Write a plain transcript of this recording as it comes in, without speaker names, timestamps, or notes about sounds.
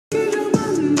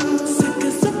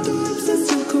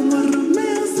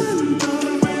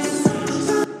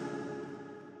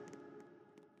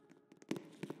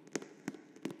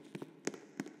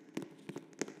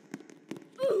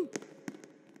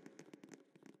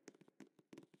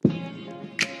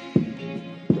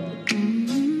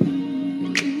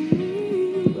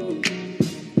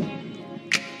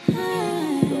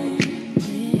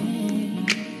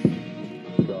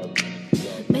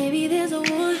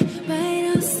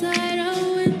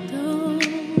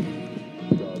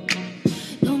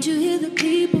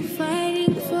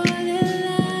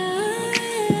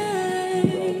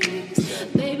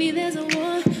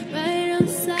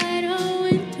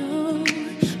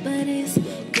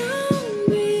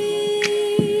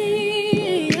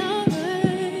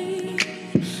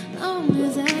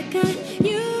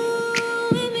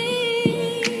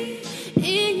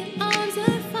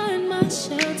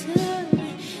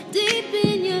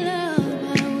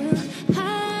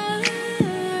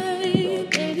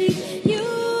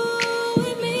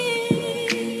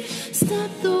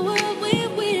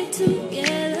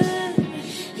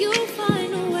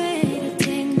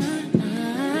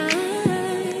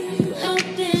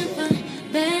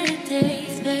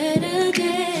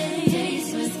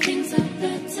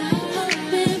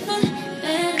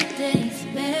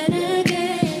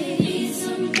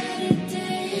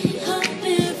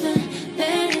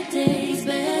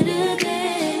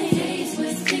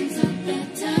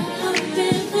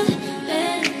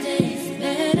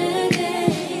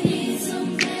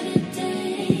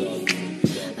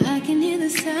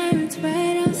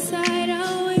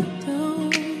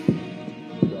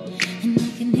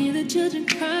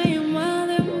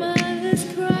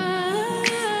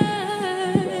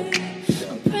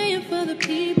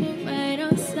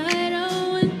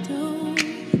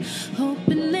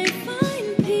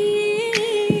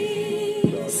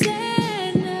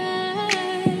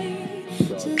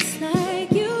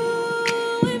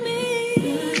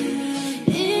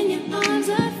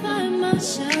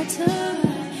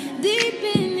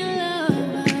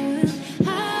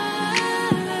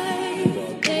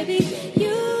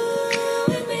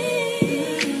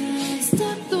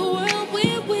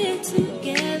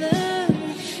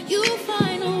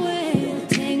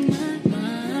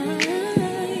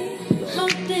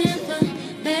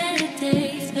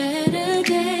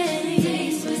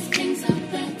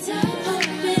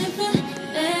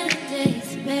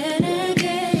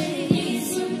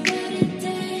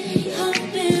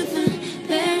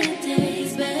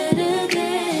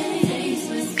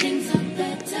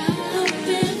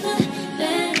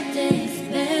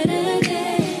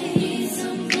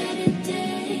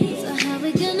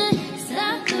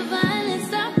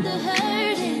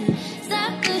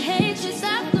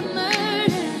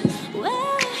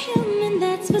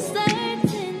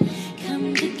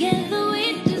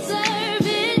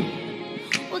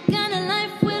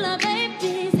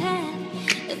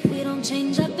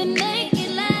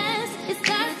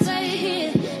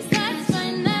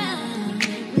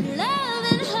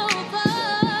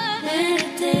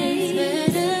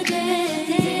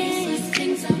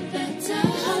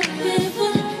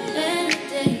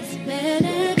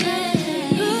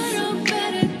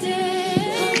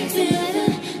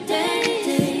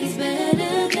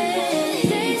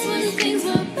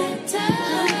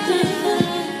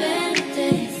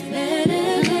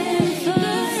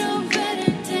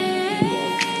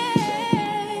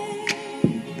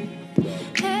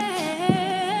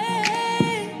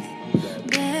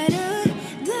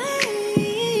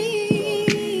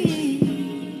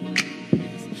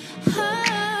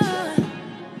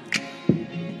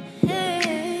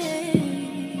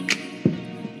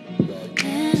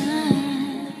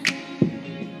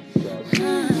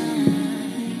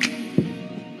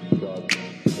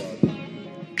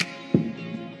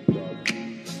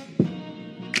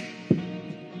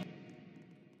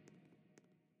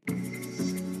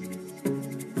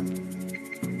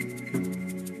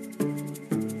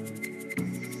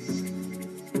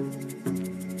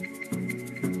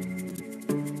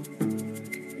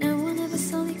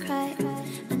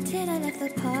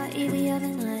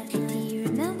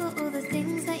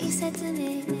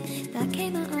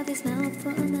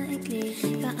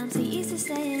to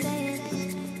saying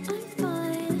I'm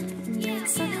fine. Yeah,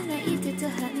 something that you did to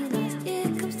hurt me last year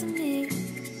comes to me.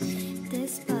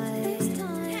 Despite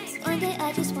times, one day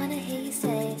I just wanna hear you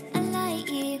say I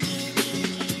like you.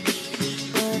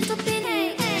 What's stopping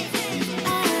you?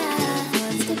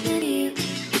 What's stopping you?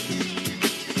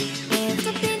 What's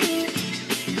stopping you?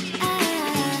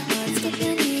 What's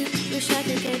stopping you? Wish I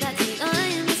could go back to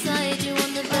lying beside you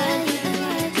on the bed. I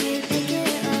like you, pick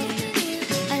it up.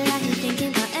 I like you thinking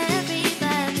about every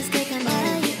bad mistake I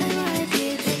made. I like you,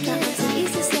 pick it up. So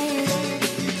used to saying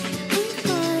I'm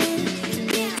fine.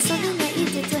 Yeah, something that you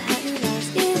did to hurt me last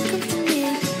year comes to me.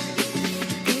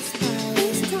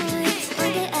 Despite times,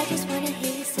 one day I just wanna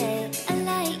hear you say I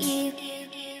like you.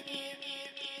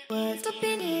 What's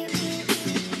stopping you?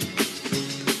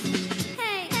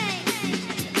 Hey, hey, hey.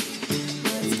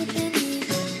 What's stopping you?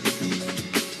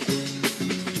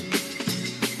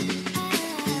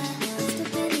 What's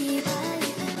stopping you? I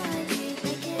like you,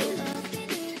 pick it up.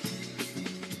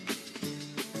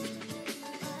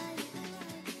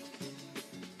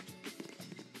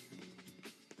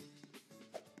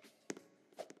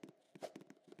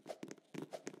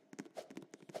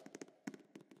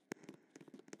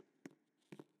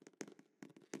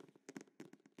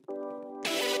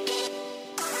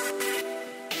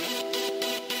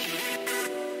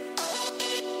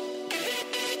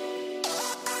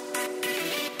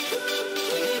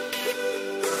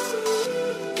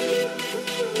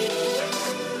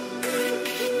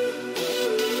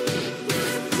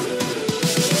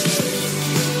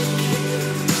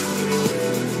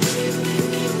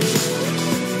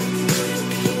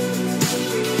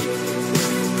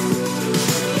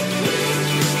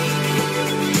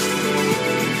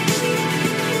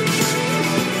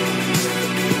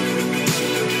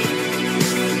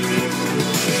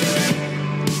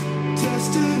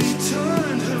 Destiny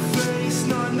turned her face,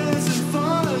 nightmares and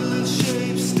violent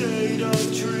shapes. State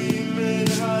of dreaming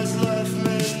has left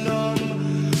me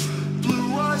numb.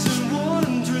 Blue eyes and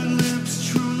wandering lips,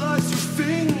 true lies through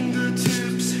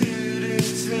fingertips, hidden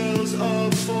tales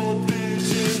of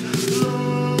forbidden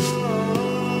love.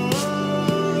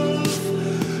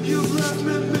 You've left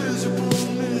me miserable,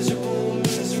 miserable,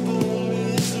 miserable,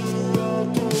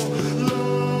 miserable.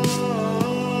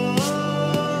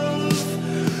 Love,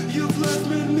 you've left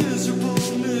me miserable,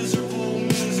 miserable,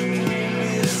 miserable,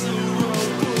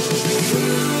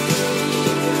 miserable.